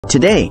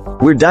Today,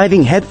 we're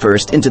diving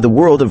headfirst into the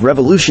world of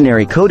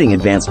revolutionary coding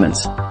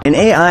advancements, an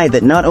AI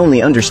that not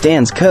only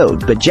understands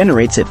code but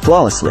generates it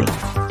flawlessly.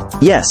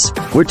 Yes,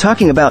 we're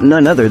talking about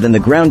none other than the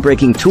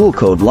groundbreaking tool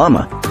Code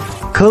Llama.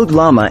 Code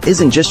Llama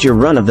isn't just your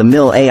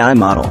run-of-the-mill AI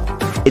model.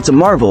 It's a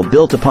marvel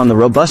built upon the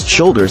robust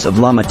shoulders of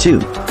Llama 2.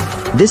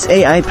 This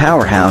AI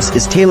powerhouse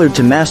is tailored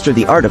to master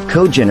the art of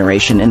code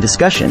generation and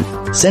discussion,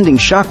 sending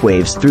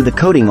shockwaves through the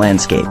coding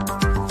landscape.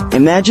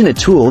 Imagine a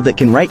tool that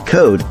can write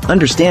code,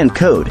 understand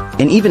code,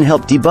 and even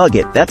help debug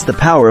it. That's the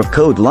power of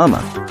Code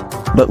Llama.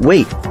 But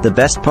wait, the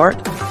best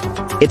part?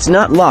 It's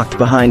not locked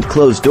behind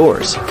closed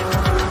doors.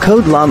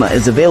 Code Llama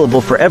is available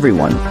for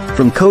everyone,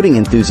 from coding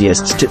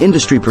enthusiasts to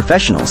industry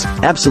professionals,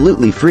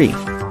 absolutely free.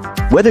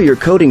 Whether you're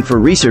coding for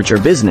research or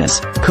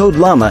business, Code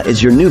Llama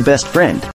is your new best friend.